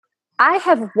I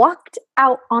have walked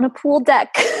out on a pool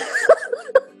deck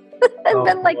and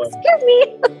been like, excuse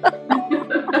me.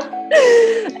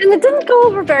 And it didn't go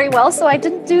over very well, so I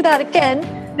didn't do that again.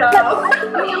 No.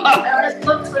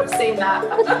 Let's seen that.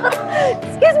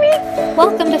 Excuse me.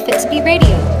 Welcome to Fit2B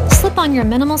Radio. Slip on your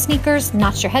minimal sneakers,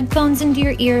 notch your headphones into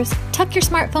your ears, tuck your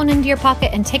smartphone into your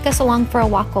pocket, and take us along for a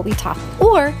walk while we talk.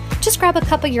 Or just grab a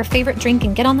cup of your favorite drink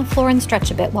and get on the floor and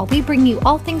stretch a bit while we bring you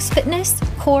all things fitness,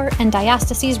 core, and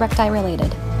diastases recti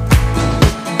related.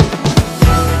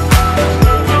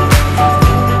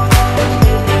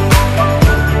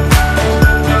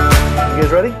 You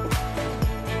guys ready?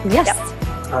 Yes. Yep.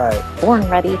 All right. Born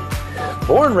ready.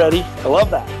 Born ready. I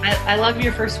love that. I love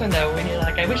your first one though, when you're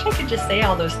like, I wish I could just say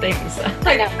all those things.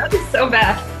 I know. That is so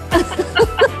bad.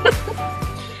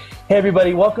 Hey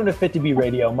everybody, welcome to Fit2B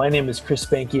Radio. My name is Chris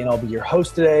Spanky and I'll be your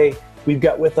host today. We've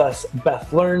got with us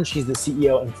Beth Learn. She's the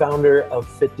CEO and founder of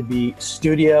Fit2B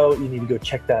Studio. You need to go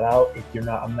check that out. If you're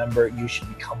not a member, you should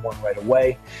become one right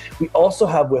away. We also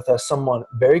have with us someone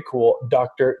very cool,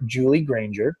 Dr. Julie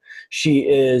Granger. She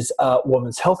is a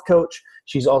women's health coach.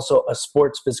 She's also a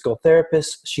sports physical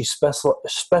therapist. She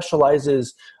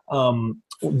specializes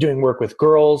doing work with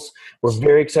girls. We're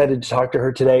very excited to talk to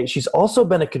her today. She's also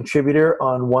been a contributor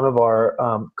on one of our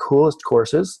coolest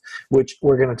courses, which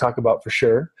we're going to talk about for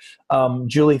sure.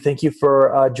 Julie, thank you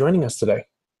for joining us today.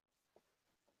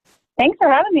 Thanks for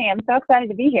having me. I'm so excited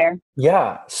to be here.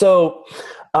 Yeah. So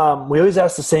we always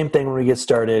ask the same thing when we get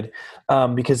started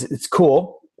because it's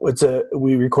cool.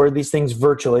 We record these things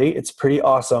virtually. It's pretty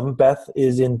awesome. Beth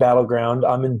is in Battleground.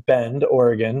 I'm in Bend,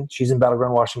 Oregon. She's in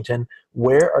Battleground, Washington.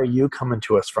 Where are you coming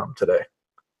to us from today?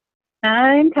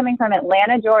 I'm coming from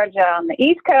Atlanta, Georgia on the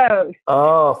East Coast.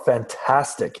 Oh,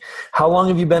 fantastic. How long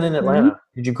have you been in Atlanta?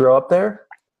 Mm-hmm. Did you grow up there?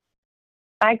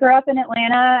 I grew up in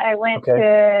Atlanta. I went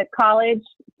to college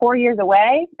 4 years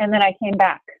away, and then I came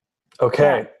back.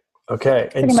 Okay. Yeah. Okay.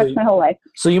 And pretty much my whole life.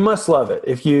 So you must love it.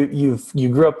 If you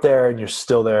grew up there and you're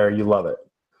still there, you love it.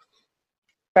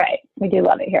 Right. We do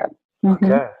love it here. Mm-hmm.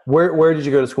 Okay. Where did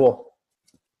you go to school?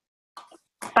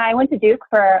 I went to Duke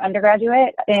for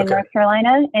undergraduate in North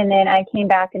Carolina, and then I came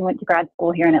back and went to grad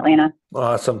school here in Atlanta.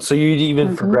 Awesome. So you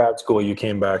even for grad school, you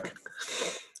came back.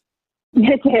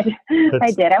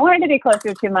 I did. I wanted to be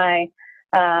closer to my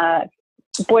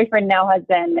boyfriend, now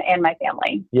husband, and my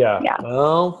family. Yeah.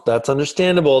 Well, that's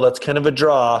understandable. That's kind of a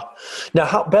draw.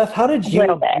 Now, Beth, how did you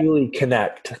really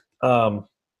connect?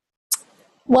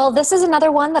 Well, this is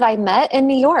another one that I met in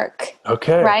New York.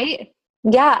 Okay. Right?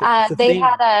 Yeah. They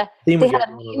had a meet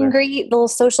and greet, little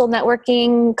social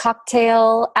networking,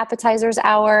 cocktail, appetizers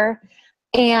hour.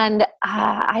 And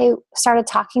I started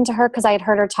talking to her because I had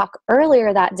heard her talk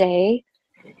earlier that day.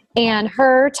 And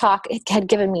her talk, it had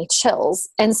given me chills.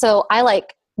 And so I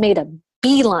made a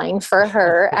beeline for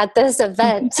her at this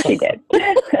event. She did.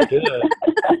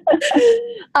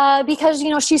 Because,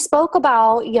 she spoke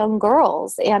about young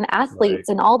girls and athletes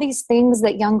and all these things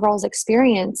that young girls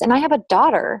experience. And I have a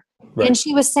daughter and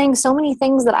she was saying so many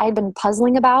things that I had been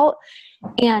puzzling about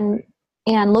and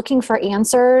looking for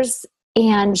answers.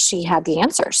 And she had the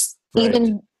answers.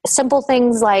 Even simple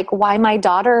things like why my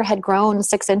daughter had grown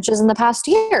 6 inches in the past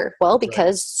year. Well,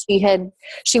 because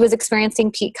she was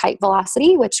experiencing peak height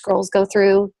velocity, which girls go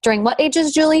through during what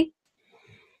ages, Julie?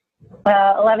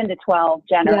 11 to 12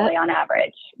 generally on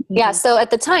average. Yeah. So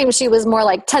at the time she was more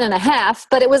like 10 and a half,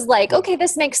 but it was like, okay,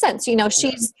 this makes sense.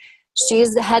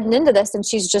 She's heading into this and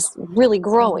she's just really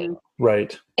growing.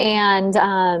 Right. And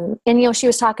she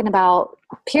was talking about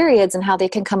periods and how they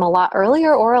can come a lot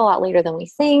earlier or a lot later than we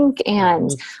think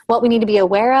and what we need to be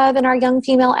aware of in our young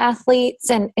female athletes.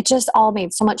 And it just all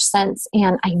made so much sense.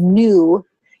 And I knew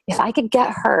if I could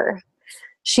get her,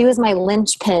 she was my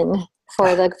linchpin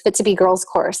for the Fit2B Girls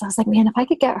course. I was like, man, if I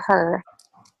could get her,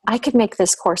 I could make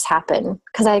this course happen.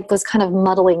 Because I was kind of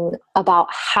muddling about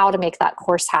how to make that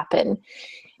course happen.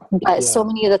 But so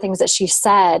many of the things that she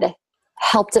said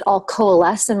helped it all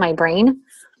coalesce in my brain.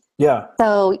 Yeah.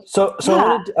 So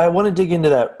I want to dig into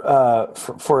that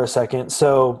for a second.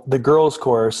 So the girls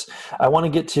course, I want to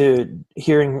get to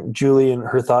hearing Julie and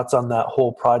her thoughts on that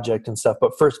whole project and stuff.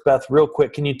 But first, Beth, real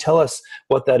quick, can you tell us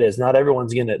what that is? Not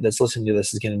everyone's that's listening to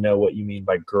this is going to know what you mean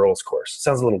by girls course. It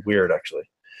sounds a little weird, actually.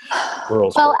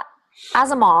 Girls course.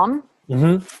 As a mom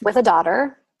with a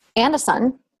daughter and a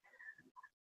son,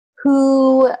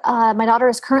 who my daughter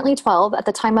is currently 12. At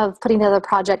the time of putting together the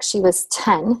project, she was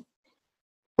 10.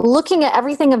 Looking at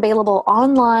everything available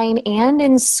online and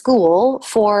in school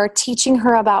for teaching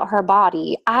her about her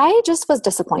body, I just was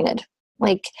disappointed.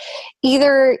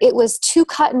 Either it was too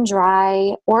cut and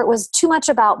dry, or it was too much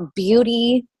about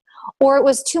beauty, or it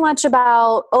was too much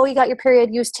about, oh, you got your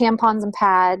period, use tampons and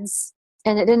pads,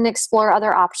 and it didn't explore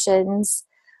other options.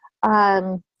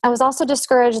 I was also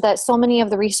discouraged that so many of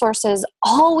the resources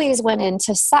always went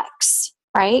into sex,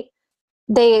 right?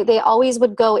 They always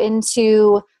would go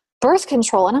into birth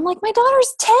control. And I'm like, my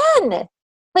daughter's 10.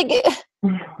 Like,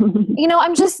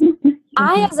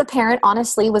 I, as a parent,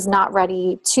 honestly, was not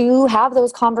ready to have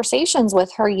those conversations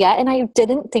with her yet. And I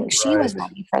didn't think she was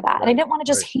ready for that. And I didn't want to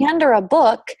just hand her a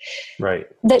book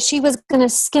that she was going to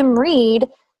skim read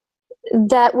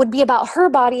that would be about her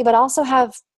body, but also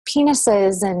have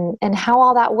penises and how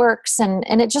all that works. And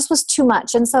it just was too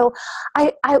much. And so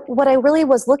what I really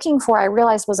was looking for, I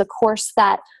realized, was a course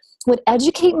that would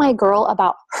educate my girl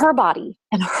about her body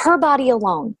and her body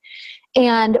alone,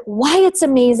 and why it's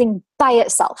amazing by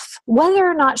itself, whether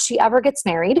or not she ever gets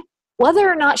married, whether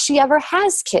or not she ever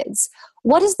has kids.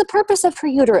 What is the purpose of her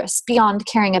uterus beyond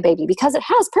carrying a baby? Because it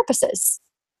has purposes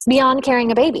beyond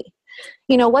carrying a baby.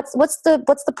 What's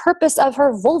the purpose of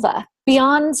her vulva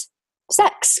beyond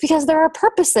sex? Because there are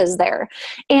purposes there.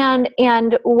 And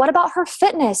what about her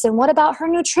fitness, and what about her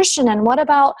nutrition, and what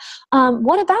about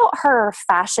her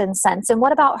fashion sense, and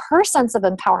what about her sense of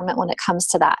empowerment when it comes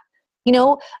to that?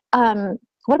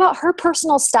 What about her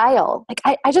personal style? Like,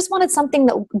 I just wanted something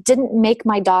that didn't make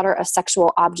my daughter a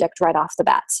sexual object right off the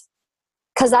bat.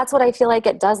 Because that's what I feel like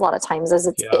it does a lot of times, is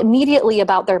it's immediately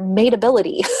about their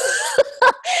mateability.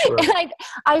 And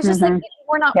I was just like,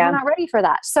 we're not ready for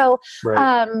that. So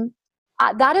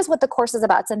that is what the course is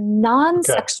about. It's a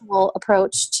non-sexual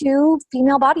approach to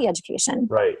female body education.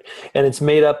 Right. And it's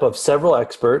made up of several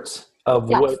experts, of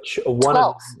which one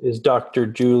of them is Dr.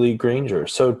 Julie Granger.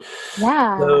 So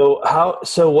tell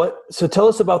us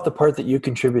about the part that you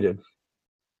contributed.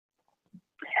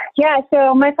 Yeah,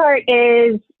 so my part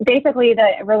is basically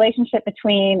the relationship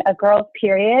between a girl's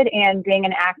period and being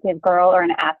an active girl or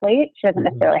an athlete. She doesn't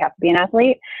necessarily have to be an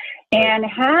athlete. And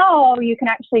how you can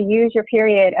actually use your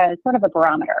period as sort of a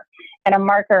barometer and a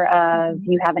marker of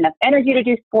you have enough energy to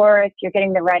do sports, you're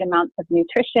getting the right amounts of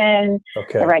nutrition,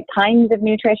 the right kinds of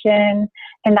nutrition,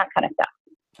 and that kind of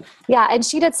stuff. Yeah, and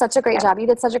she did such a great job. You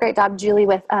did such a great job, Julie,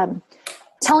 with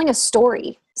telling a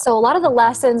story. So a lot of the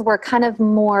lessons were kind of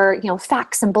more,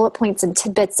 facts and bullet points and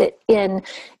tidbits in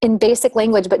basic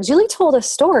language. But Julie told a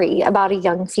story about a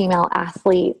young female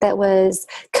athlete that was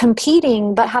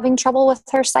competing, but having trouble with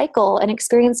her cycle and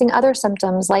experiencing other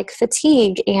symptoms like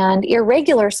fatigue and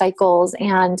irregular cycles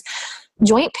and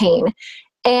joint pain.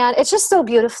 And it's just so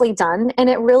beautifully done. And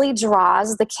it really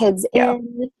draws the kids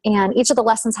in. And each of the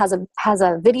lessons has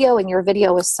a video, and your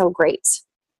video is so great.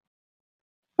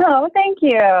 Oh, thank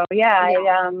you.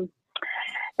 Yeah.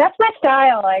 That's my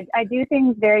style. I do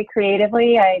things very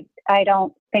creatively. I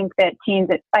don't think that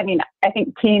I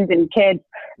think teens and kids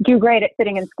do great at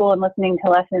sitting in school and listening to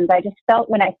lessons. I just felt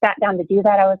when I sat down to do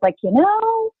that, I was like, if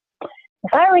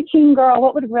I were a teen girl,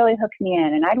 what would really hook me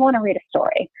in? And I'd want to read a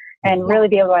story and really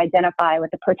be able to identify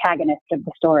with the protagonist of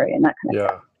the story and that kind of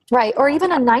stuff. Right. Or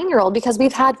even a 9-year-old, because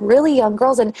we've had really young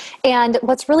girls. And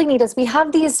what's really neat is we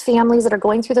have these families that are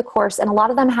going through the course, and a lot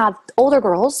of them have older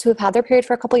girls who have had their period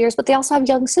for a couple of years, but they also have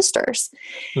young sisters.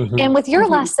 And with your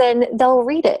lesson, they'll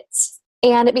read it,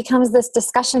 and it becomes this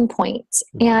discussion point.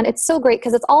 And it's so great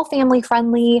because it's all family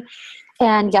friendly.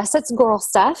 And yes, it's girl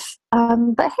stuff.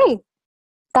 But hey,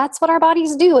 that's what our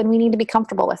bodies do, and we need to be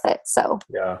comfortable with it. So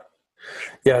yeah,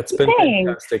 it's been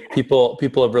fantastic. People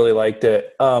have really liked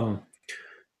it.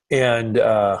 And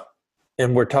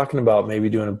we're talking about maybe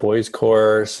doing a boys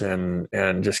course and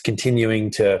just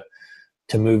continuing to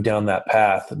move down that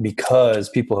path, because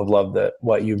people have loved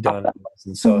what you've done.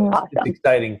 And so it's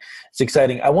exciting. It's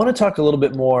exciting. I want to talk a little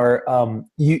bit more.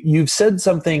 You've said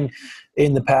something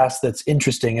in the past that's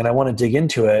interesting, and I want to dig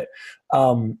into it,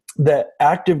 that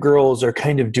active girls are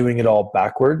kind of doing it all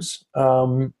backwards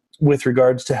with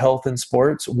regards to health and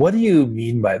sports. What do you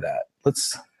mean by that?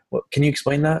 Can you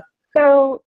explain that?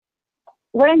 So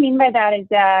what I mean by that is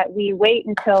that we wait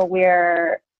until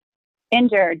we're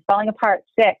injured, falling apart,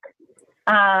 sick,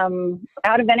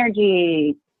 out of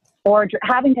energy, or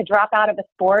having to drop out of a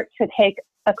sport to take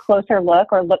a closer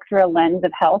look or look through a lens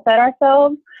of health at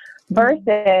ourselves,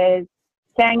 versus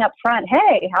saying up front,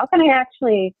 hey, how can I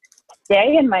actually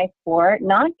stay in my sport,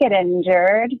 not get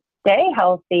injured, stay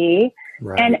healthy,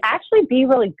 and actually be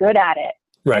really good at it,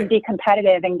 and be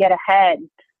competitive and get ahead,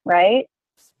 right?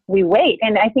 We wait.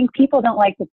 And I think people don't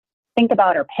like to think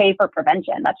about or pay for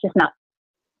prevention. That's just not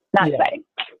exciting.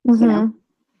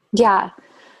 Yeah.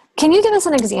 Can you give us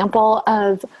an example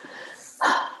of,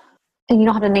 and you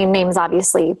don't have to name names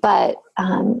obviously, but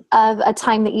of a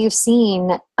time that you've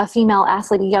seen a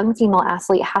young female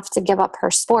athlete have to give up her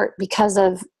sport because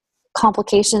of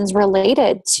complications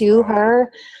related to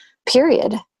her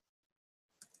period.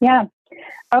 Yeah.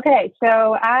 Okay.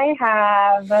 So I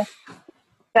have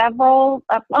several,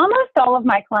 almost all of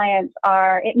my clients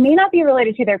it may not be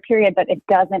related to their period, but it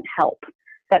doesn't help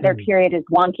that their period is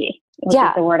wonky, which is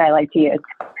the word I like to use.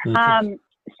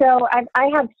 So I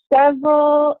have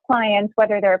several clients,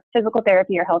 whether they're physical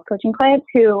therapy or health coaching clients,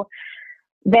 who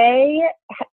they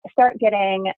start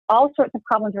getting all sorts of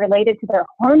problems related to their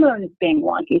hormones being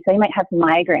wonky. So they might have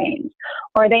migraines,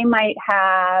 or they might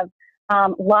have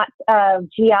lots of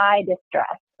GI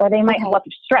distress, or they might have lots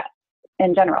of stress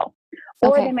in general,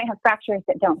 or they might have fractures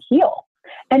that don't heal.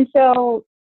 And so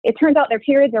it turns out their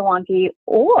periods are wonky,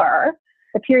 or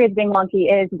the periods being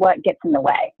wonky is what gets in the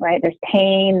way, right? There's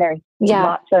pain, there's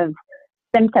lots of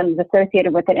symptoms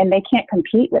associated with it, and they can't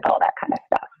compete with all that kind of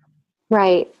stuff.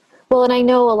 Right. Well, and I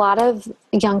know a lot of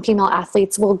young female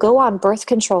athletes will go on birth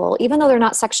control, even though they're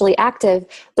not sexually active,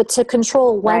 but to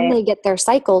control when they get their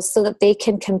cycles so that they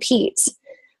can compete.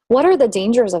 What are the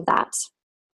dangers of that?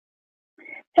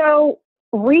 So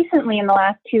recently, in the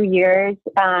last 2 years,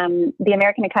 the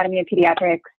American Academy of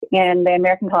Pediatrics and the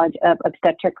American College of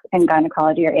Obstetrics and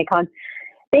Gynecology, or ACOG,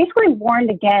 basically warned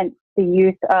against the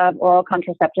use of oral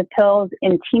contraceptive pills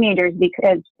in teenagers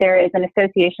because there is an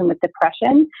association with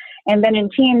depression. And then in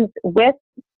teens with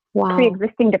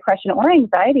pre-existing depression or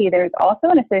anxiety, there's also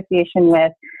an association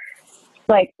with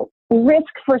like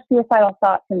risk for suicidal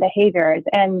thoughts and behaviors.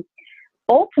 And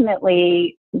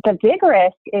ultimately, the big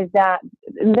risk is that,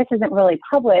 and this isn't really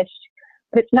published,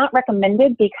 but it's not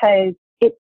recommended because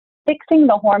fixing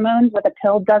the hormones with a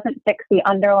pill doesn't fix the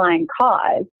underlying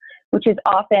cause, which is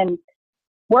often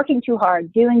working too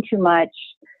hard, doing too much,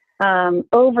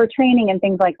 overtraining and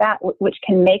things like that, which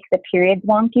can make the periods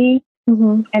wonky.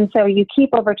 And so you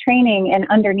keep overtraining, and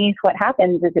underneath what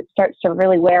happens is it starts to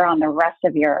really wear on the rest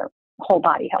of your whole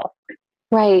body health.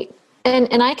 Right.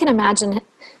 And I can imagine,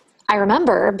 I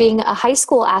remember being a high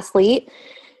school athlete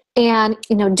and,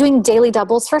 doing daily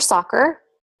doubles for soccer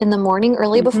in the morning,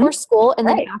 early before school, and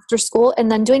then after school,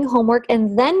 and then doing homework,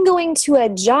 and then going to a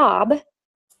job,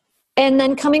 and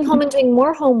then coming home and doing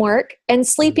more homework and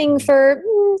sleeping for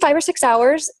 5 or 6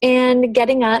 hours and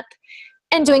getting up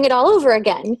and doing it all over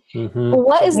again.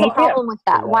 What is the problem with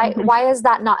that? Why is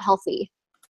that not healthy?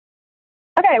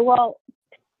 Okay, well,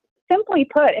 simply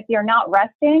put, if you're not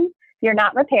resting, you're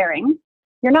not repairing,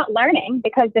 you're not learning,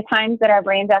 because the times that our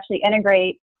brains actually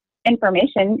integrate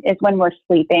information is when we're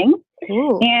sleeping.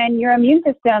 And your immune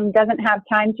system doesn't have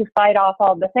time to fight off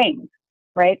all the things,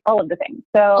 right? All of the things.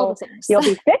 So you'll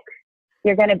be sick,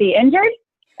 you're going to be injured,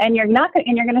 and you're going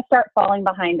to start falling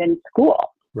behind in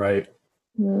school. Right.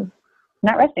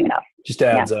 Not resting enough. Just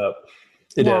adds up.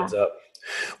 It adds up.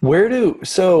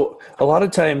 So a lot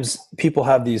of times people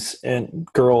have these, and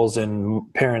girls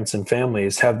and parents and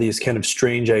families have these kind of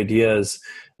strange ideas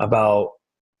about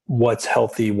what's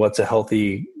healthy, what's a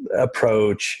healthy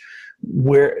approach,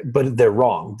 but they're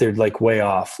wrong. They're like way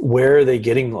off. Where are they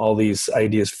getting all these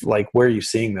ideas? Like, where are you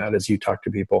seeing that as you talk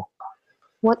to people?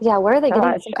 Where are they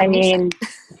getting this information?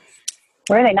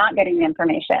 Where are they not getting the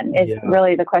information is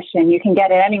really the question. You can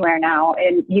get it anywhere now.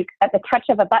 And you, at the touch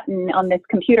of a button on this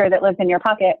computer that lives in your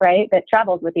pocket, right, that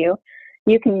travels with you,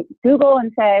 you can Google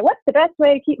and say, what's the best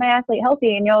way to keep my athlete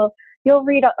healthy? And you'll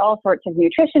read all sorts of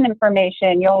nutrition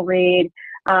information. You'll read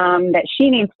that she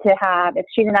needs to have, if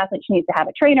she's an athlete, she needs to have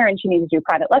a trainer, and she needs to do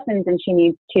private lessons, and she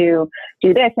needs to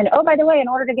do this. And oh, by the way, in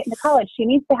order to get into college, she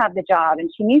needs to have the job, and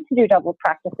she needs to do doubles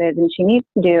practices, and she needs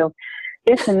to do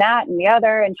this and that and the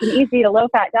other, and she needs to eat a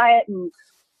low-fat diet.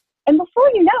 And before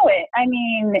you know it, I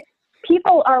mean,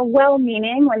 people are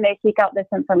well-meaning when they seek out this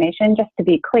information. Just to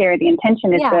be clear, the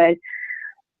intention is good.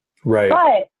 Right.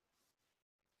 But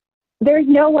there's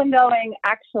no one going,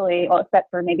 actually, well, except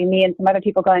for maybe me and some other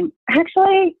people going,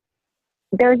 actually,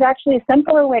 there's actually a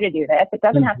simpler way to do this. It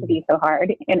doesn't have to be so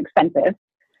hard and expensive.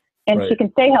 And she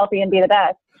can stay healthy and be the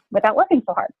best without working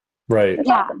so hard. Right.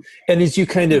 Awesome. And as you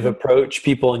kind of approach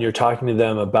people and you're talking to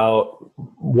them about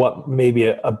what maybe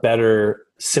a better,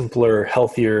 simpler,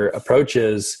 healthier approach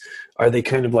is, are they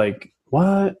kind of like,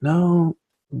 what? No.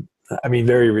 I mean,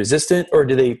 very resistant, or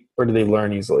do they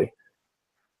learn easily?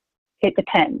 It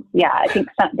depends. Yeah. I think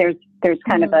there's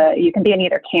kind of you can be in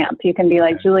either camp. You can be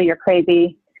like, Julie, you're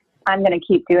crazy. I'm going to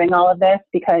keep doing all of this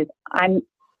because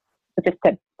just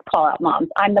to call out moms,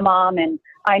 I'm the mom and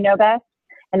I know best.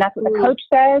 And that's what the coach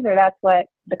says, or that's what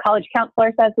the college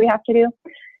counselor says we have to do.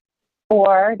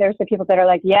 Or there's the people that are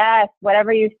like, yes,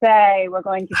 whatever you say, we're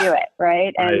going to do it.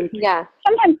 Right. And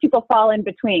sometimes people fall in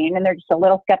between and they're just a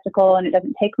little skeptical, and it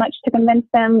doesn't take much to convince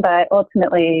them. But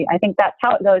ultimately, I think that's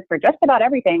how it goes for just about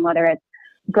everything, whether it's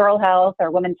girl health or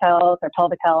women's health or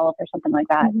pelvic health or something like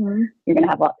that, you're going to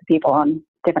have lots of people on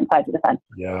different sides of the fence.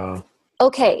 Yeah.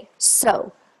 Okay,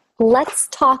 so let's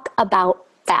talk about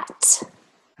fat.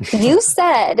 You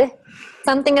said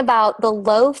something about the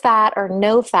low fat or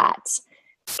no fat.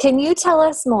 Can you tell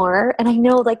us more? And I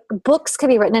know like books can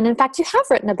be written, and in fact, you have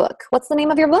written a book. What's the name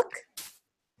of your book?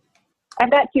 I've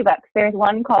got 2 books. There's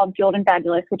one called Fueled and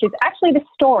Fabulous, which is actually the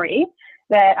story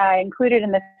that I included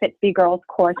in the Fit2B Girls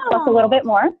course, plus a little bit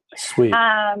more. Sweet.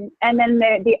 And then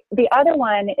the other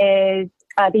one is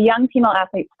the Young Female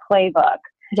Athletes Playbook,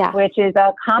 which is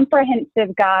a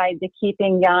comprehensive guide to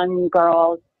keeping young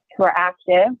girls who are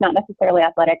active, not necessarily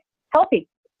athletic, healthy.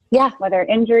 Yeah. Whether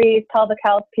injuries, pelvic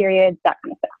health, periods, that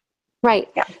kind of stuff. Right.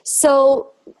 Yeah.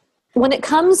 So when it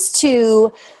comes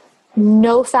to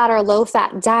no fat or low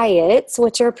fat diets,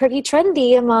 which are pretty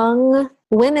trendy among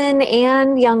women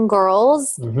and young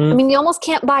girls, I mean, you almost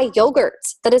can't buy yogurt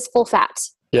that is full fat.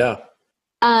 Yeah.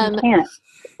 You can't.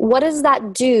 What does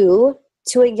that do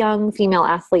to a young female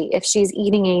athlete if she's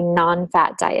eating a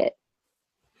non-fat diet?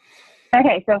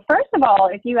 Okay, so first of all,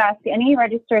 if you ask any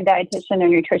registered dietitian or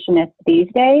nutritionist these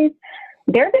days,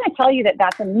 they're going to tell you that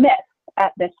that's a myth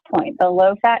at this point. The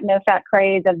low fat, no fat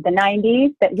craze of the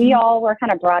 90s that we all were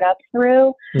kind of brought up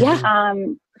through. Yeah.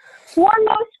 For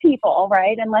most people,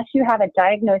 right, unless you have a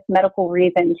diagnosed medical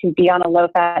reason to be on a low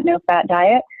fat, no fat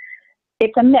diet,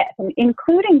 it's a myth, and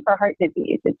including for heart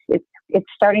disease. It's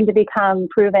starting to become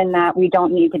proven that we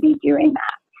don't need to be doing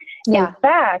that. Yeah. In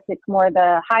fact, it's more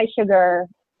the high sugar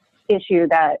issue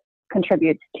that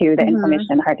contributes to the inflammation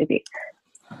and heart disease.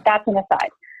 That's an aside.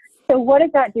 So what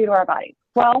does that do to our bodies?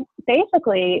 Well,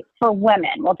 basically for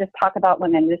women, we'll just talk about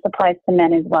women. This applies to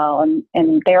men as well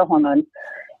and their hormones.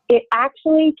 It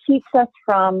actually keeps us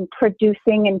from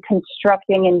producing and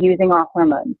constructing and using our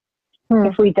hormones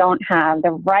if we don't have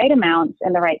the right amounts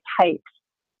and the right types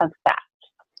of fat.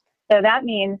 So that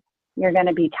means you're going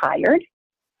to be tired.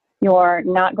 You're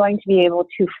not going to be able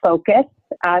to focus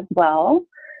as well.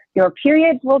 Your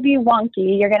periods will be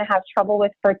wonky. You're going to have trouble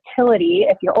with fertility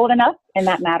if you're old enough, and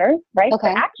that matters, right?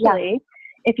 Okay. But actually,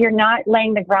 if you're not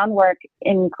laying the groundwork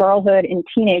in girlhood and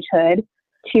teenagehood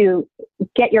to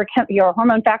get your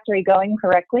hormone factory going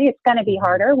correctly, it's going to be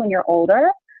harder when you're older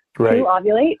to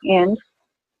ovulate and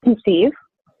conceive.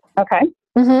 Okay.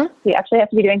 We actually have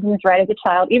to be doing things right as a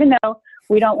child, even though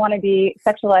we don't want to be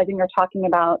sexualizing or talking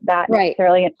about that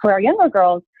necessarily for our younger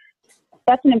girls.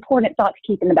 That's an important thought to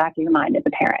keep in the back of your mind as a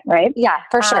parent, right? Yeah,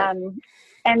 for sure.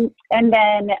 And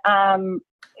then,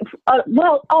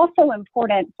 well, also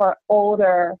important for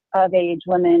older of age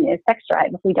women is sex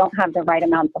drive. If we don't have the right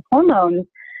amounts of hormones,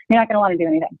 you're not going to want to do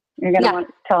anything. You're going to want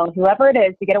to tell whoever it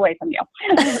is to get away from you,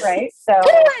 right? So,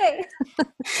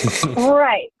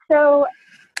 right. So,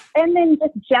 and then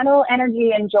just general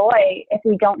energy and joy. If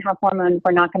we don't have hormones,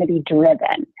 we're not going to be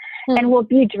driven. And we'll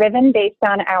be driven based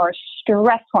on our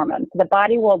stress hormones. The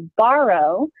body will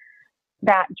borrow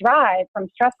that drive from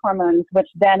stress hormones, which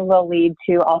then will lead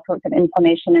to all sorts of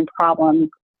inflammation and problems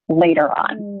later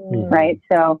on, right?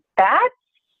 So that's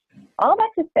all that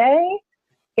to say,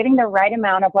 getting the right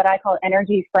amount of what I call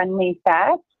energy-friendly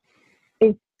fats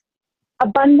is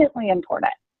abundantly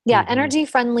important. Yeah,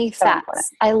 energy-friendly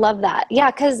fats. I love that. Yeah,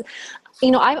 because,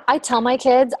 I tell my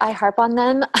kids, I harp on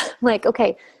them, like,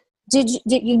 okay,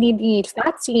 you need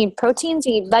fats, you need proteins,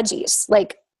 you need veggies.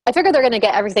 Like, I figure they're going to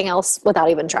get everything else without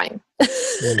even trying.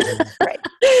 Right.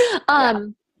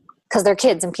 Because they're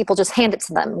kids and people just hand it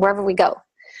to them wherever we go.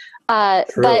 But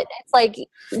it's like,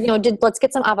 let's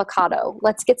get some avocado.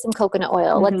 Let's get some coconut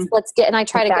oil. Let's get, and I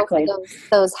try to go for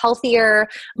those healthier,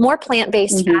 more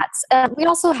plant-based fats. We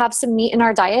also have some meat in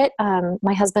our diet.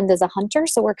 My husband is a hunter,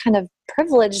 so we're kind of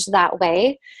privileged that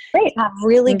way. Great. Have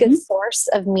really good source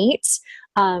of meat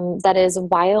that is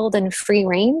wild and free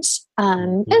range.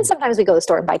 And sometimes we go to the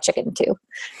store and buy chicken too.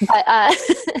 But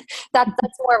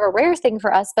that's more of a rare thing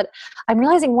for us. But I'm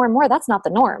realizing more and more that's not the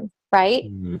norm, right?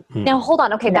 Now, hold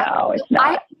on. Okay, no, it's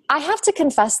not. I have to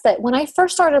confess that when I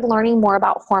first started learning more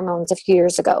about hormones a few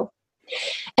years ago,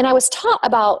 and I was taught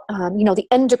about, the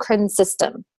endocrine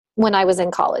system when I was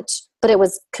in college, but it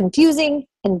was confusing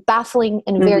and baffling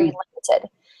and very limited.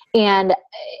 And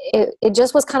it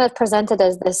just was kind of presented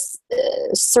as this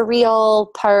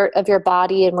surreal part of your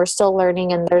body, and we're still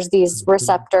learning, and there's these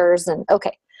receptors. And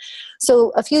okay.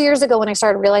 So a few years ago when I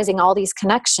started realizing all these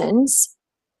connections,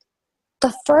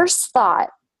 the first thought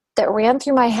that ran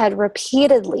through my head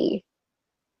repeatedly,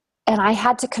 and I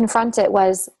had to confront it,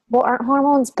 was, well, aren't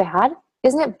hormones bad?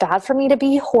 Isn't it bad for me to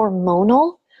be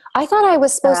hormonal? I thought I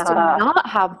was supposed to not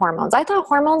have hormones. I thought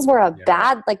hormones were a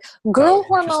bad, like girl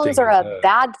hormones are a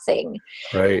bad thing.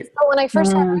 Right. So when I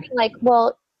first started reading, like,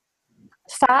 well,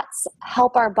 fats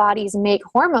help our bodies make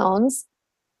hormones,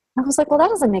 I was like, well, that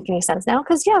doesn't make any sense now.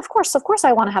 Cause yeah, of course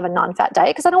I want to have a non-fat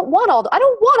diet because I don't want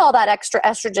all that extra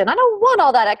estrogen. I don't want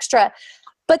all that extra.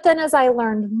 But then as I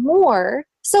learned more,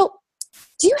 so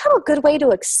do you have a good way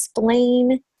to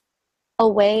explain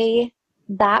away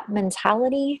that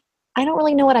mentality? I don't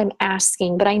really know what I'm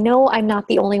asking, but I know I'm not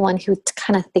the only one who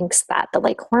kind of thinks that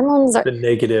like hormones are the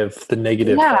negative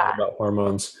thought about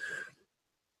hormones.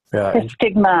 Yeah. The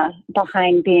stigma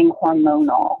behind being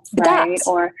hormonal, right?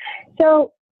 Or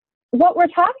so what we're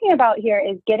talking about here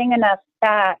is getting enough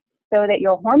fat so that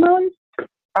your hormones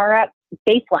are at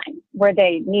baseline where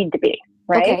they need to be,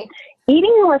 right? Okay.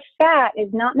 Eating more fat is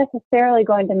not necessarily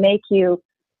going to make you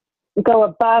go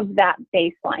above that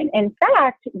baseline. In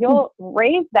fact, you'll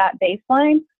raise that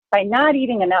baseline by not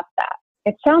eating enough fat.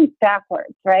 It sounds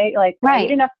backwards, right? Like I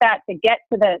eat enough fat to get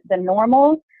to the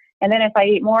normal, and then if I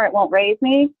eat more, it won't raise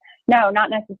me. No, not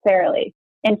necessarily.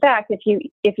 In fact, if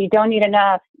you don't eat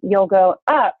enough, you'll go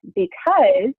up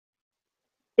because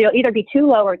you'll either be too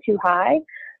low or too high.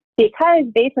 Because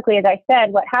basically, as I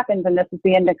said, what happens, and this is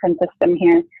the endocrine system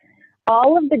here,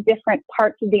 all of the different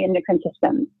parts of the endocrine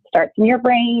system starts in your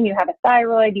brain. You have a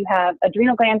thyroid, you have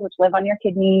adrenal glands, which live on your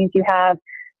kidneys. You have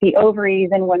the ovaries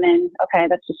in women. Okay.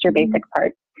 That's just your basic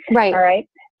part. Right. All right.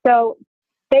 So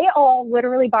they all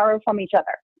literally borrow from each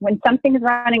other. When something's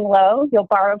running low, you'll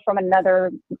borrow from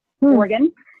another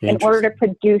organ in order to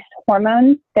produce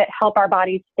hormones that help our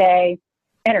bodies stay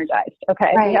energized.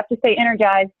 Okay. Right. So you have to stay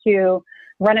energized to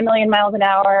run 1,000,000 miles an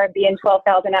hour, be in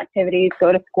 12,000 activities,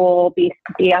 go to school, be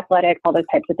athletic, all those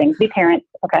types of things, be parents.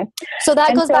 Okay. So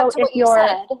that goes back to what you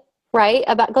said, right?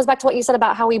 Goes back to what you said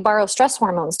about how we borrow stress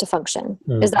hormones to function.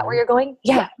 Is that where you're going?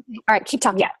 Yeah. All right. Keep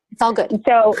talking. Yeah. It's all good.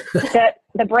 So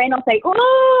the brain will say,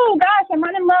 oh gosh, I'm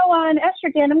running low on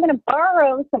estrogen. I'm going to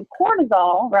borrow some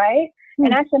cortisol, right?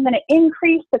 And actually I'm going to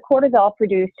increase the cortisol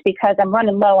produced because I'm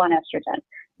running low on estrogen.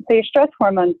 So your stress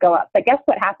hormones go up. But guess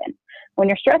what happens? When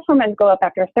your stress hormones go up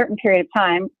after a certain period of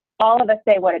time, all of us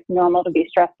say what it's normal to be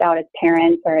stressed out as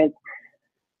parents or as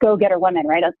go-getter women,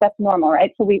 right? That's normal,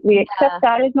 right? So we accept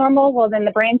that as normal. Well, then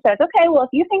the brain says, okay, well, if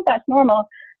you think that's normal,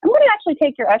 I'm going to actually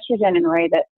take your estrogen and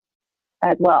raise it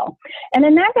as well. And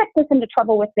then that gets us into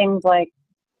trouble with things like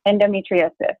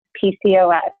endometriosis,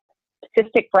 PCOS,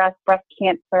 cystic breast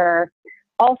cancer,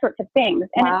 all sorts of things.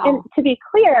 And to be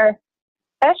clear,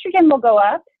 estrogen will go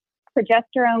up,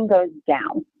 progesterone goes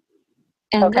down.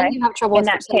 And then you have trouble with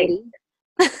fertility.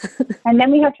 And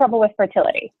then we have trouble with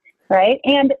fertility, right?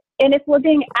 And if we're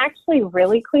being actually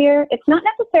really clear, it's not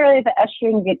necessarily that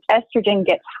estrogen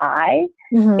gets high.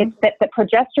 It's that the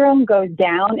progesterone goes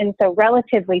down. And so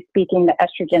relatively speaking, the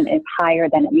estrogen is higher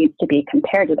than it needs to be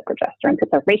compared to the progesterone because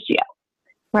it's a ratio,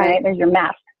 right? There's your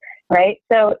math, right?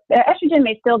 So the estrogen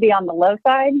may still be on the low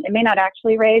side. It may not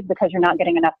actually raise because you're not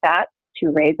getting enough fat to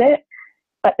raise it,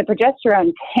 but the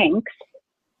progesterone tanks.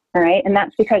 All right. And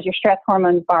that's because your stress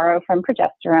hormones borrow from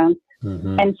progesterone.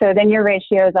 And so then your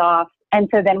ratio is off. And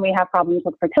so then we have problems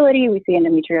with fertility. We see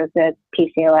endometriosis,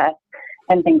 PCOS,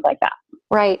 and things like that.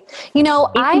 Right. You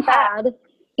know, I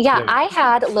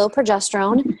had low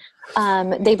progesterone.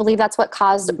 They believe that's what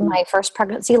caused my first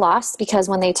pregnancy loss because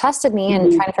when they tested me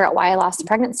and trying to figure out why I lost the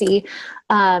pregnancy,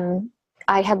 I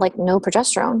had like no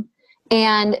progesterone.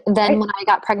 And then when I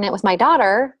got pregnant with my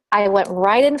daughter, I went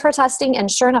right in for testing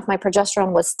and sure enough, my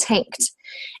progesterone was tanked.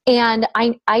 And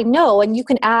I know, and you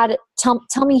can add,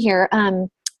 tell me here,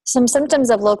 some symptoms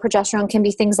of low progesterone can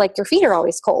be things like your feet are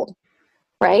always cold,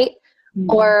 right?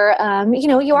 Or,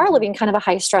 you are living kind of a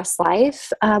high stress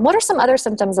life. What are some other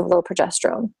symptoms of low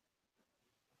progesterone?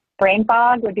 Brain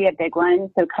fog would be a big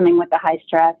one. So coming with the high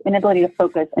stress, inability to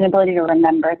focus, inability to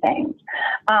remember things,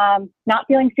 not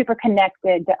feeling super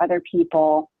connected to other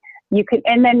people.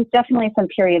 And then definitely some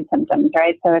period symptoms,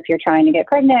 right? So if you're trying to get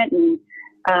pregnant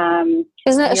and,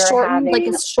 isn't it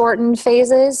shortened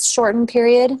phases, shortened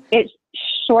period? It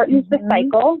shortens the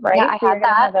cycle, right? Yeah, I had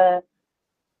that. Have a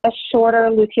shorter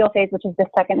luteal phase, which is the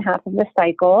second half of the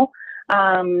cycle.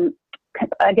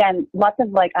 Again, lots of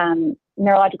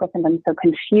neurological symptoms, so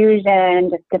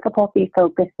confusion, just difficulty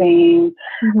focusing,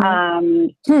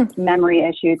 memory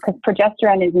issues, because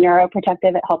progesterone is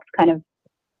neuroprotective. It helps kind of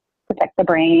protect the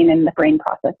brain and the brain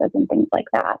processes and things like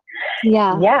that.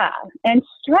 Yeah. And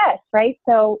stress, right?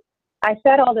 So I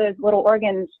said all those little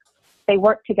organs, they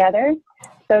work together.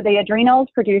 So the adrenals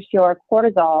produce your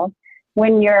cortisol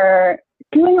when you're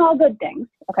doing all good things.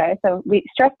 Okay. So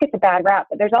stress gets a bad rap,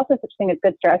 but there's also such thing as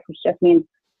good stress, which just means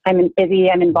I'm busy,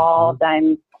 I'm involved,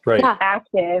 I'm right.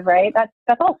 active, right?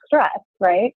 That's all stress,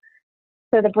 right?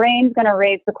 So the brain's going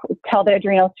to tell the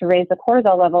adrenals to raise the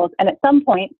cortisol levels, and at some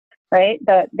point, right,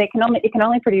 it can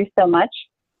only produce so much.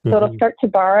 So it'll start to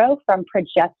borrow from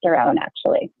progesterone.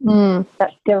 Actually,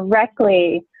 that's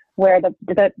directly where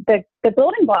the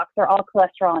building blocks are all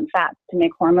cholesterol and fats to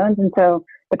make hormones, and so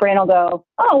the brain will go,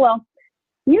 oh well,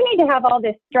 you need to have all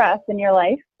this stress in your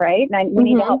life, right? And we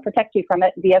need to help protect you from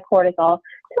it via cortisol.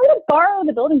 So we're going to borrow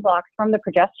the building blocks from the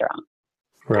progesterone.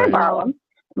 We're going to borrow them,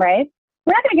 right?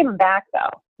 We're not going to give them back,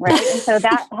 though, right? And so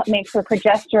that makes the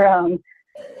progesterone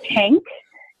tank,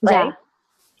 right? Yeah.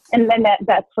 And then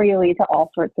that's where you lead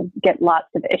to get lots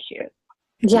of issues.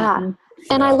 Yeah.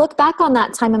 And I look back on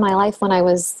that time in my life when I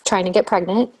was trying to get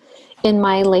pregnant in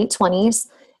my late 20s.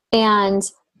 And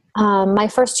my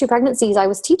first 2 pregnancies, I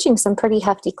was teaching some pretty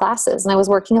hefty classes, and I was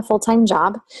working a full-time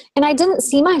job, and I didn't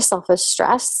see myself as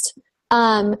stressed.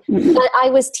 But I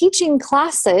was teaching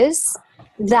classes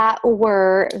that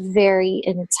were very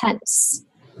intense.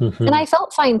 And I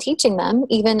felt fine teaching them,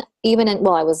 even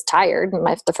I was tired in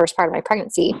the first part of my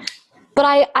pregnancy.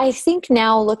 But I think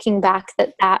now looking back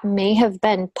that may have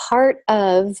been part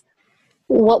of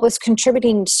what was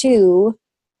contributing to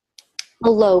a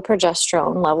low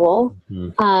progesterone level.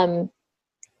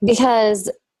 Because,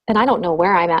 and I don't know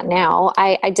where I'm at now,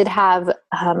 I did have,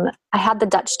 I had the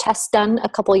Dutch test done a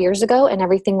couple of years ago, and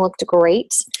everything looked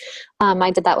great. I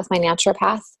did that with my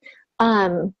naturopath.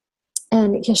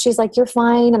 And she's like, you're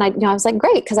fine. And I was like,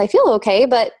 great, because I feel okay.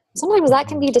 But sometimes that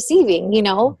can be deceiving,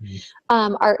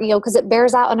 because it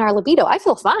bears out on our libido. I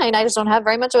feel fine. I just don't have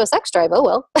very much of a sex drive.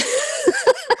 Oh,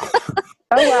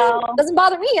 well. Doesn't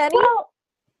bother me any. Well,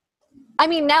 I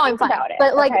mean, now I'm fine.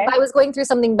 But I was going through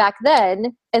something back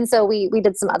then. And so we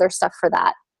did some other stuff for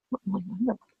that.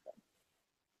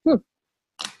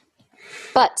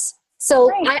 But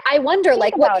so I wonder,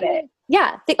 think about it.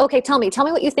 Yeah. Okay. Tell me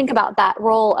what you think about that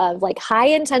role of high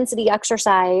intensity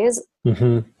exercise,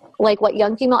 like what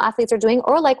young female athletes are doing,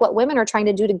 or like what women are trying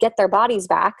to do to get their bodies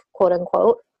back, quote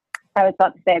unquote. I was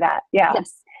about to say that. Yeah.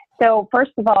 Yes. So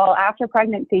first of all, after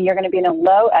pregnancy, you're going to be in a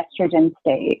low estrogen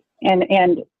state.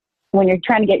 And when you're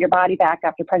trying to get your body back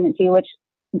after pregnancy, which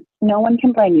no one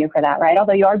can blame you for that, right?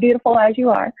 Although you are beautiful as you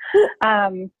are.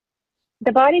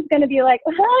 The body's going to be like,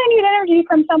 I need energy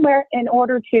from somewhere in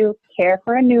order to care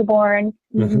for a newborn,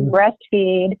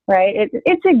 breastfeed, right?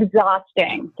 It's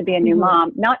exhausting to be a new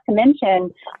mom, not to mention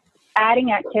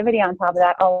adding activity on top of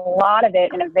that, a lot of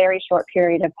it in a very short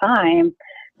period of time.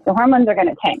 The hormones are going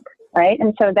to tank, right?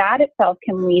 And so that itself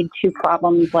can lead to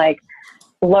problems like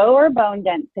lower bone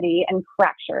density and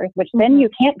fractures, which then you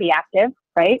can't be active,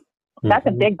 right? That's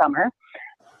a big bummer.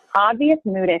 Obvious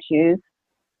mood issues.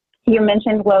 You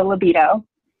mentioned low libido,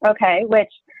 okay, which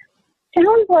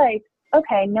sounds like,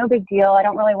 okay, no big deal. I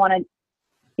don't really want to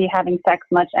be having sex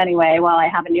much anyway while I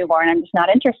have a newborn. I'm just not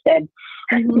interested.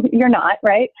 You're not,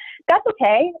 right? That's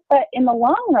okay. But in the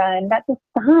long run, that's a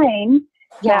sign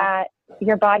that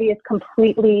your body is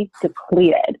completely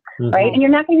depleted, right? And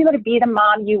you're not going to be able to be the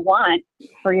mom you want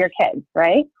for your kids,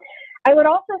 right? I would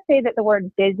also say that the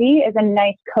word busy is a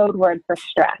nice code word for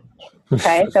stress.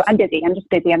 Okay. So I'm busy. I'm just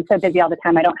busy. I'm so busy all the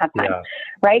time. I don't have time.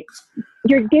 Right.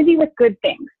 You're busy with good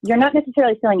things. You're not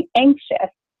necessarily feeling anxious,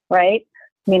 right?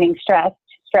 Meaning stress.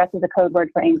 Stress is a code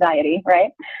word for anxiety, right?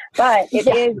 But it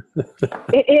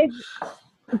is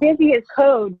busy is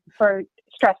code for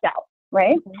stressed out,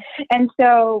 right? And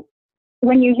so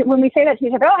when we say that to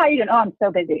each other, oh, how are you doing? Oh, I'm so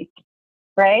busy.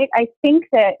 Right. I think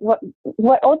that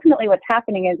what's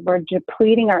happening is we're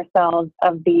depleting ourselves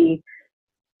of the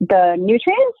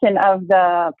nutrients and of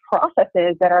the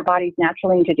processes that our bodies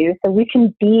naturally need to do, so we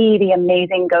can be the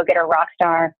amazing go-getter, rock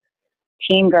star,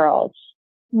 teen girls,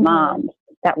 moms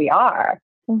that we are.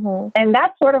 And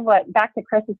that's sort of what, back to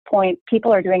Chris's point,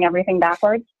 people are doing everything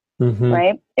backwards,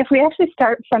 right? If we actually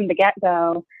start from the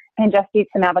get-go and just eat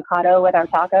some avocado with our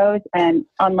tacos and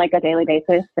on like a daily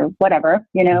basis or whatever,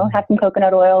 have some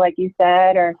coconut oil, like you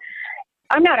said, or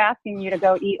I'm not asking you to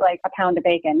go eat like a pound of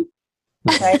bacon,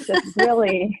 right? Just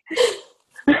really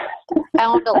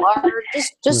pound of lard,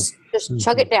 just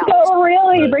chug it down. So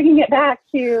really bringing it back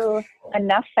to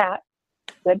enough fat,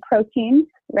 good protein,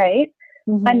 right?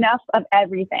 Enough of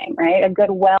everything, right? A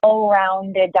good,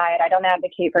 well-rounded diet. I don't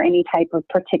advocate for any type of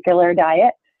particular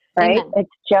diet, right? It's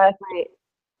just,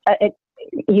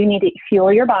 you need to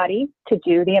fuel your body to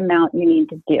do the amount you need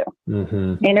to do.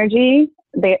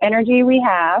 The energy we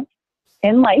have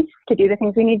in life to do the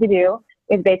things we need to do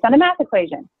is based on a math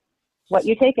equation. What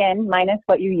you take in minus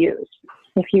what you use.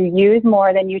 If you use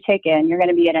more than you take in, you're going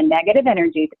to be at a negative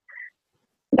energy.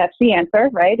 That's the answer,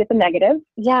 right? It's a negative.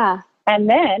 Yeah. And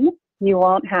then you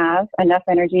won't have enough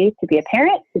energy to be a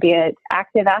parent, to be an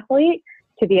active athlete,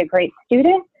 to be a great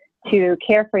student, to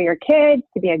care for your kids,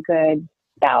 to be a good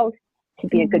spouse, to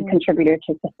be a good contributor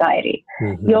to society.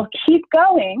 You'll keep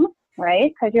going,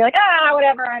 right? Because you're like,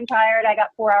 whatever, I'm tired. I got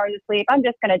 4 hours of sleep. I'm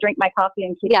just going to drink my coffee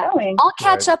and keep going. I'll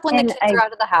catch up when the kids are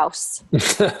out of the house.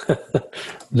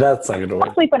 That's not going to work.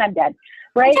 I'll sleep when I'm dead,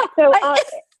 right? So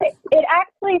it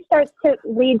actually starts to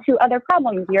lead to other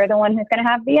problems. You're the one who's going to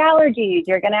have the allergies.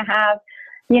 You're going to have,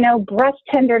 breast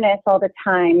tenderness all the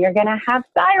time. You're going to have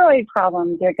thyroid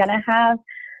problems. You're going to have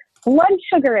blood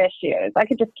sugar issues. I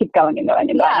could just keep going and going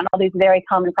and going on all these very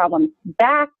common problems.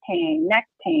 Back pain, neck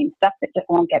pain, stuff that just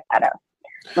won't get better,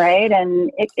 right? And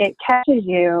it catches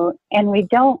you, and we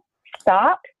don't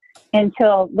stop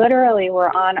until literally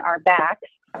we're on our backs,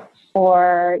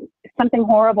 or something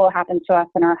horrible happens to us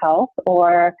in our health,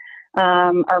 or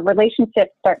our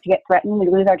relationships start to get threatened. We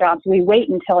lose our jobs. We wait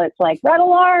until it's like, red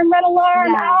alarm,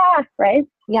 right?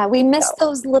 Yeah, we miss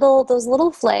those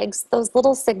little flags, those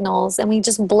little signals, and we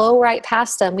just blow right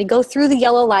past them. We go through the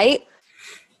yellow light,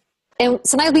 and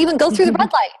sometimes we even go through the red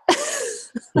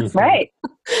light. Right.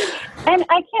 And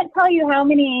I can't tell you how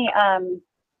many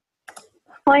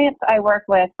clients I work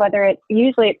with,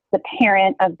 usually it's the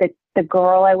parent of the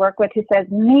girl I work with, who says,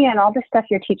 man, all the stuff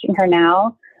you're teaching her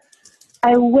now,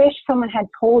 I wish someone had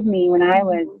told me when I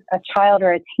was a child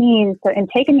or a teen, and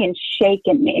taken me and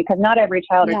shaken me, because not every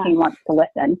child or teen wants to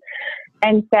listen,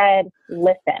 and said,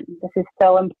 listen, this is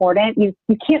so important. You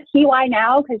can't see why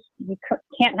now, because you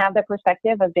can't have the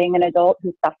perspective of being an adult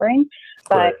who's suffering,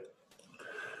 but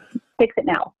fix it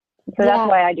now. So that's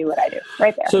why I do what I do,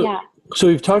 right there. So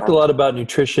we've talked a lot about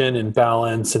nutrition and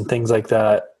balance and things like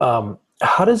that.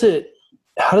 How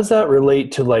does that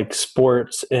relate to like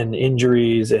sports and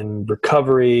injuries and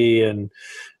recovery and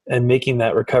making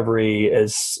that recovery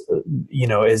as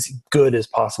good as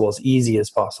possible, as easy as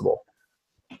possible?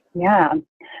 Yeah.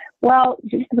 Well,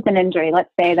 just with an injury,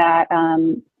 let's say that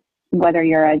whether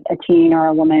you're a teen or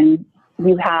a woman,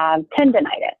 you have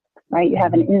tendonitis, right? You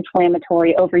have an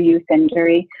inflammatory overuse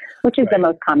injury, which is the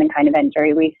most common kind of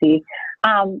injury we see.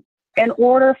 In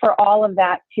order for all of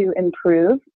that to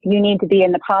improve, you need to be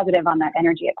in the positive on that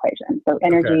energy equation. So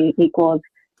energy equals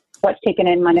what's taken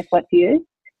in minus what's used.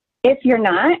 If you're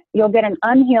not, you'll get an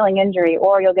unhealing injury,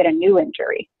 or you'll get a new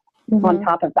injury on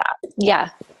top of that. Yeah.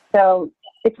 So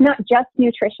it's not just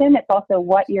nutrition. It's also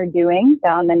what you're doing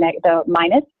on the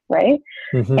minus, right?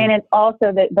 And it's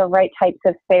also the right types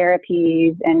of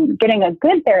therapies, and getting a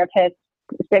good therapist,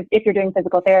 if you're doing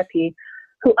physical therapy,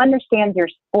 who understands your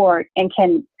sport and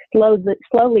can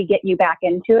slowly get you back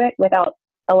into it without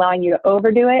allowing you to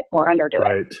overdo it or underdo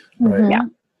it. Right.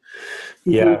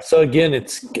 Yeah. So again,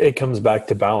 it comes back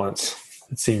to balance.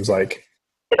 It seems like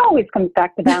it always comes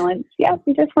back to balance. Yes,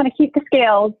 you just want to keep the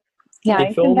scales.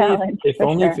 If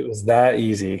only it was that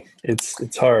easy.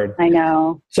 It's hard. I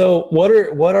know. So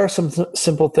what are some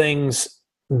simple things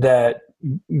that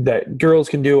girls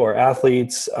can do, or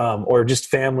athletes, or just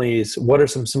families? What are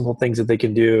some simple things that they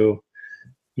can do,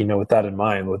 with that in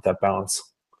mind, with that balance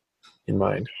in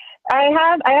mind?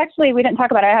 We didn't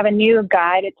talk about it. I have a new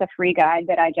guide. It's a free guide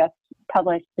that I just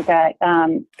published that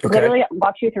literally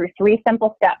walks you through 3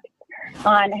 simple steps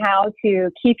on how to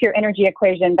keep your energy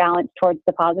equation balanced towards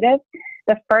the positive.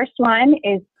 The first one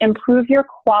is improve your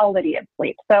quality of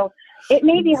sleep. So it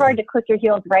may be hard to click your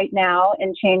heels right now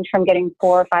and change from getting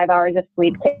 4 or 5 hours of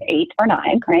sleep to 8 or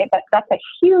 9, right? But that's a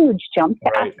huge jump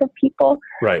to ask of people.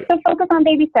 Right. So focus on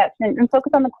baby steps and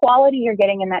focus on the quality you're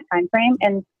getting in that time frame.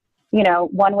 And,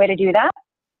 one way to do that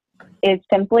is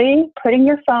simply putting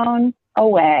your phone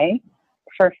away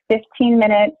for 15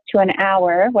 minutes to an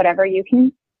hour, whatever you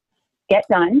can get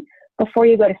done before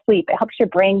you go to sleep. It helps your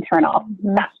brain turn off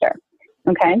faster.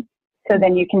 Okay. So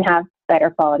then you can have better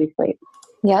quality sleep.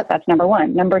 Yep. That's number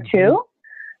 1. Number 2,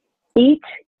 eat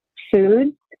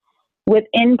foods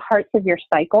within parts of your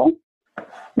cycle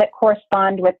that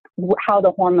correspond with how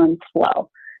the hormones flow.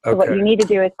 So what you need to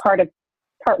do is part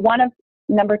 1 of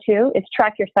number 2 is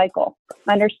track your cycle.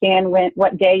 Understand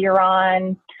what day you're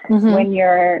on, when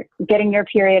you're getting your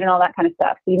period and all that kind of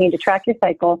stuff. So you need to track your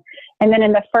cycle. And then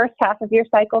in the first half of your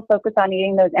cycle, focus on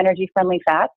eating those energy-friendly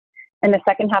fats. In the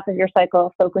second half of your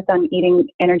cycle, focus on eating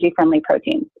energy-friendly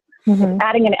proteins.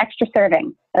 Adding an extra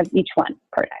serving of each one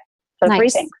per day. So 3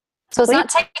 things. So it's not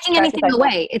taking anything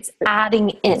away. It's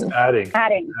adding in. It's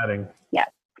adding. Yes.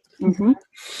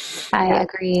 I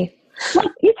agree.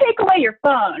 Well, you take away your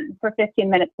phone for 15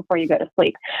 minutes before you go to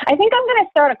sleep. I think I'm going to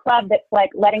start a club that's like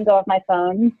letting go of my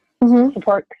phone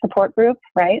support group,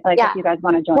 right? Like if you guys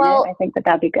want to join it, I think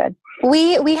that'd be good.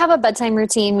 We have a bedtime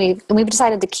routine. We've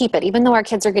decided to keep it, even though our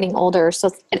kids are getting older. So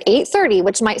at 8:30,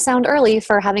 which might sound early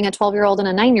for having a 12-year-old and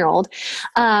a 9-year-old,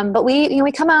 but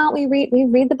we come out, we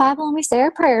read the Bible, and we say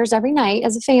our prayers every night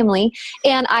as a family.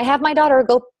 And I have my daughter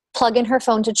go plug in her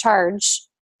phone to charge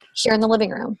here in the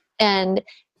living room, and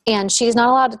she's not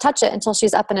allowed to touch it until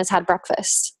she's up and has had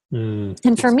breakfast.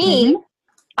 And for me,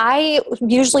 I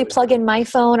usually plug in my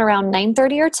phone around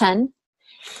 9:30 or 10.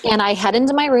 And I head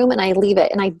into my room and I leave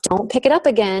it, and I don't pick it up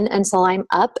again until I'm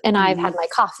up and I've had my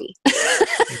coffee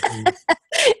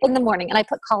in the morning. And I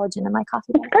put collagen in my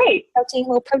coffee. That's great. A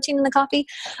little protein in the coffee.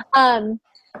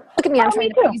 Look at me. I'm trying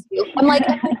to please you. I'm like,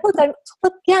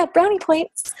 look, yeah, brownie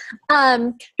points.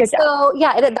 That's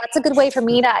a good way for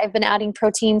me I've been adding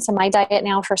protein to my diet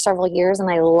now for several years. And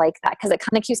I like that because it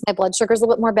kind of keeps my blood sugars a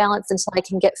little bit more balanced until I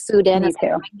can get food in as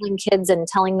I'm handling kids and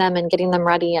telling them and getting them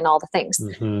ready and all the things.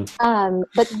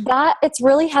 But that it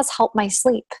really has helped my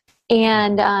sleep.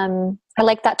 And I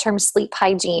like that term, sleep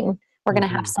hygiene. We're going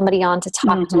to have somebody on to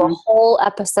talk to a whole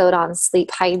episode on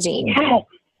sleep hygiene. Yes.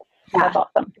 That's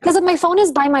awesome. Because if my phone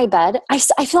is by my bed, I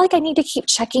feel like I need to keep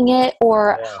checking it,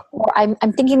 or I'm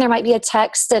thinking there might be a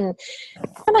text, and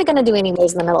what am I going to do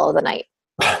anyways in the middle of the night?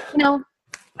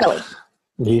 Really.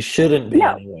 You shouldn't be.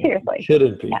 No, anyway. seriously. You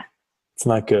shouldn't be. Yeah. It's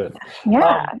not good.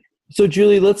 Yeah. So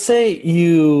Julie, let's say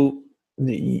you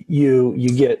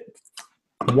get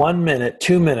 1 minute,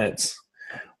 2 minutes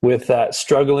with that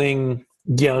struggling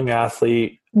young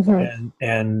athlete and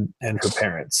her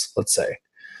parents, let's say.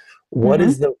 What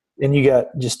is and you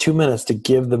got just 2 minutes to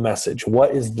give the message.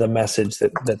 What is the message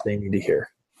that they need to hear?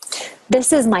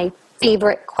 This is my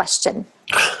favorite question.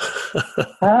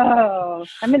 Oh,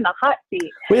 I'm in the hot seat.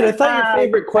 Wait, I thought your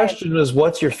favorite question was,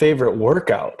 what's your favorite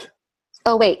workout?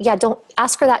 Oh, wait. Yeah, don't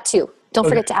ask her that too. Don't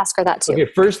forget to ask her that too. Okay,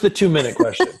 first the 2 minute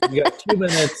question. You got 2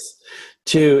 minutes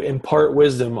to impart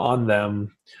wisdom on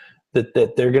them that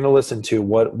they're going to listen to.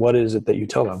 What is it that you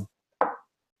tell them?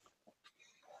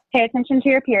 Pay attention to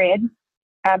your period.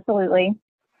 Absolutely.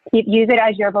 Use it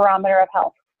as your barometer of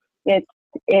health.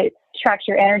 It tracks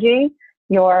your energy,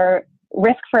 your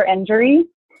risk for injury,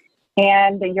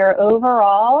 and your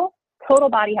overall total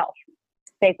body health,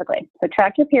 basically. So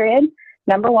track your period,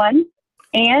 number one.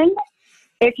 And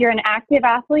if you're an active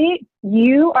athlete,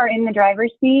 you are in the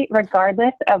driver's seat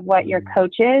regardless of what your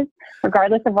coach is,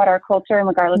 regardless of what our culture, and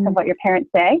regardless of what your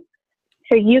parents say.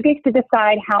 So you get to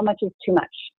decide how much is too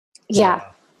much.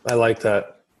 Yeah. I like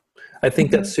that. I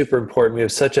think that's super important. We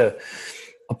have such a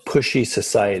pushy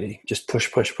society. Just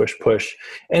push.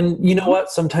 And you know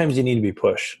what? Sometimes you need to be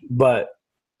pushed, but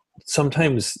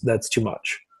sometimes that's too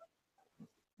much.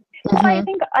 Well, I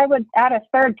think I would add a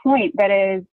third point that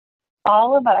is,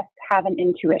 all of us have an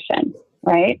intuition,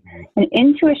 right? And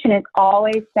intuition is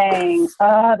always saying,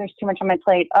 oh, there's too much on my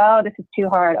plate. Oh, this is too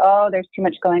hard. Oh, there's too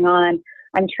much going on.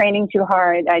 I'm training too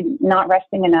hard. I'm not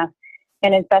resting enough.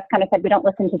 And as Beth kind of said, we don't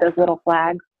listen to those little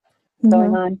flags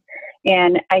going on.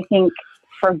 And I think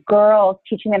for girls,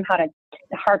 teaching them how to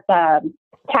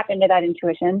tap into that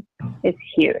intuition is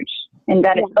huge, and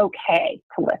that it's okay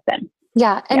to listen.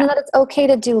 Yeah, and that it's okay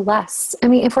to do less. I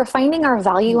mean, if we're finding our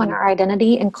value and our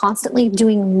identity and constantly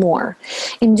doing more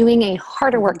and doing a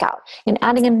harder workout and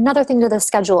adding another thing to the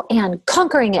schedule and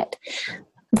conquering it,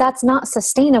 that's not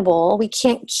sustainable. We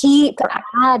can't keep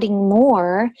adding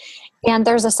more. And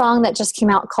there's a song that just came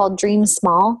out called Dream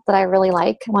Small that I really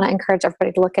like. I want to encourage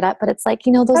everybody to look it up. But it's like,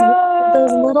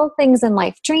 those little things in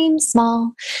life. Dream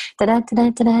small.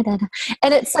 Da-da-da-da-da-da-da.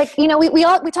 And it's like,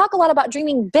 we talk a lot about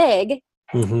dreaming big.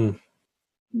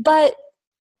 But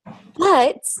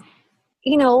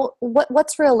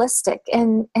what's realistic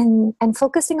and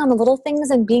focusing on the little things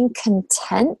and being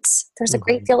content. There's a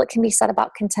great deal that can be said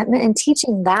about contentment, and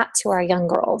teaching that to our young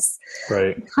girls.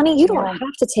 Right. Honey, you don't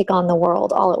have to take on the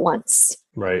world all at once.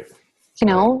 Right.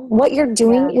 What you're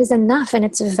doing is enough, and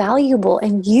it's valuable,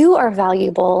 and you are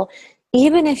valuable,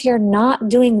 even if you're not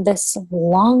doing this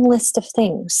long list of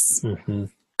things.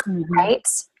 Right?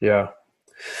 Yeah.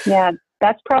 Yeah.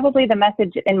 That's probably the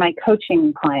message in my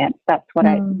coaching clients. That's what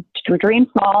I dream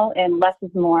small and less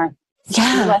is more.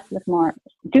 Yeah. Do less with more.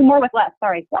 Do more with less.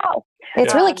 Sorry. Wow.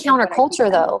 It's really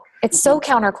counterculture, though. It's so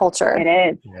counterculture. It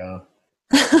is. Yeah.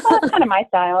 Well, that's kind of my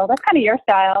style. That's kind of your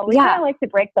style. We kind of like to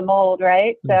break the mold,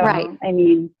 right? So, I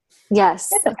mean,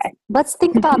 yes. It's okay. Let's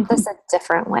think about this a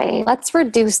different way. Let's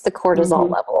reduce the cortisol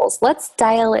levels. Let's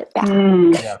dial it back.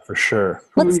 Yeah, for sure.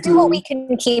 Let's do what we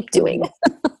can keep doing.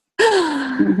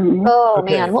 Oh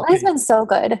Okay, man, well, it's been so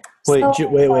good. Wait, So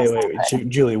wait,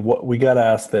 Julie, we got to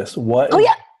ask this. What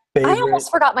favorite I almost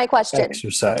forgot my question.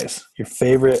 exercise. Your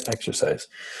favorite exercise.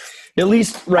 At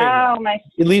least right now. My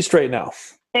At least right now.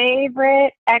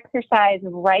 favorite exercise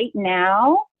right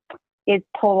now is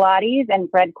Pilates and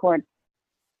bread cord.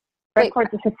 Bread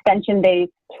cord's a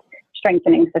suspension-based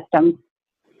strengthening system.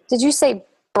 Did you say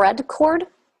bread cord?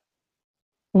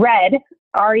 Red,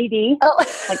 R-E-D, Oh,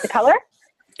 like the color.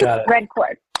 Got it. Bread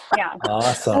cord. Yeah.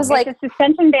 Awesome. I was like, It's a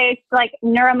suspension-based, like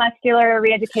neuromuscular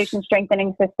re-education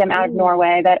strengthening system out of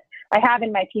Norway that I have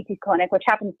in my PT clinic, which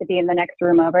happens to be in the next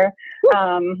room over.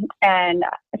 And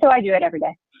so I do it every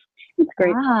day. It's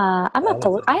great.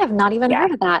 I have not even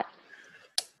heard of that.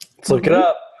 Let's look it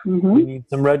up. We need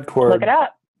some red cord. Look it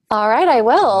up. All right, I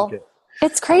will. Okay.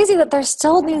 It's crazy that there's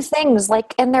still new things,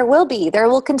 and there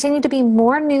will continue to be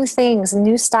more new things,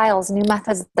 new styles, new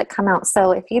methods that come out.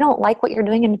 So if you don't like what you're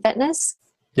doing in fitness,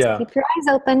 keep your eyes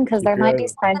open, because there might be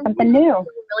something new you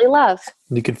really love.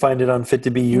 You can find it on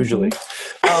Fit2B usually.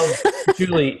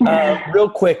 Julie, real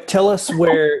quick, tell us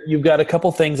where you've got a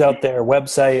couple things out there,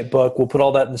 website, book. We'll put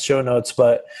all that in the show notes,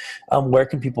 but where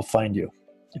can people find you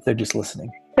if they're just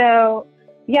listening? So,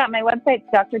 my website's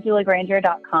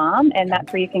drjuliegranger.com, and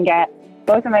that's where you can get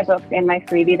both of my books and my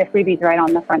freebie. The freebie's right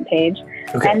on the front page.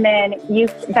 Okay. And then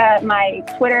my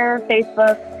Twitter,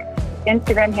 Facebook,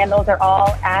 Instagram handles are all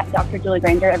at Dr. Julie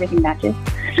Granger. Everything matches.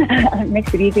 It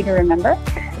makes it easy to remember.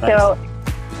 Nice. So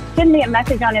send me a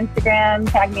message on Instagram,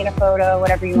 tag me in a photo,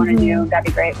 whatever you want to do. That'd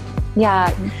be great.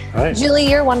 Yeah. Right. Julie,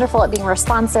 you're wonderful at being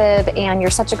responsive, and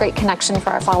you're such a great connection for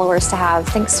our followers to have.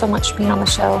 Thanks so much for being on the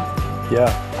show.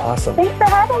 Yeah. Awesome. Thanks for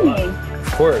having me.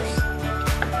 Of course.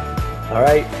 All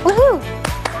right. Woohoo.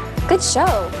 Good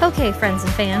show. Okay, friends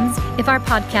and fans, if our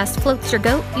podcast floats your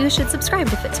goat, you should subscribe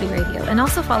to Fit2B Radio, and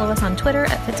also follow us on Twitter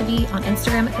at Fit2B, on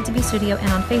Instagram at Fit2B Studio,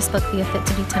 and on Facebook via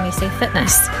Fit2B Tummy Safe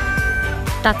Fitness.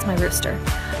 That's my rooster.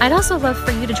 I'd also love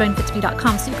for you to join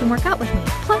Fit2B.com so you can work out with me.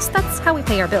 Plus, that's how we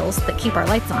pay our bills that keep our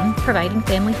lights on, providing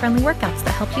family-friendly workouts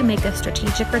that help you make a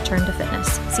strategic return to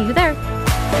fitness. See you there.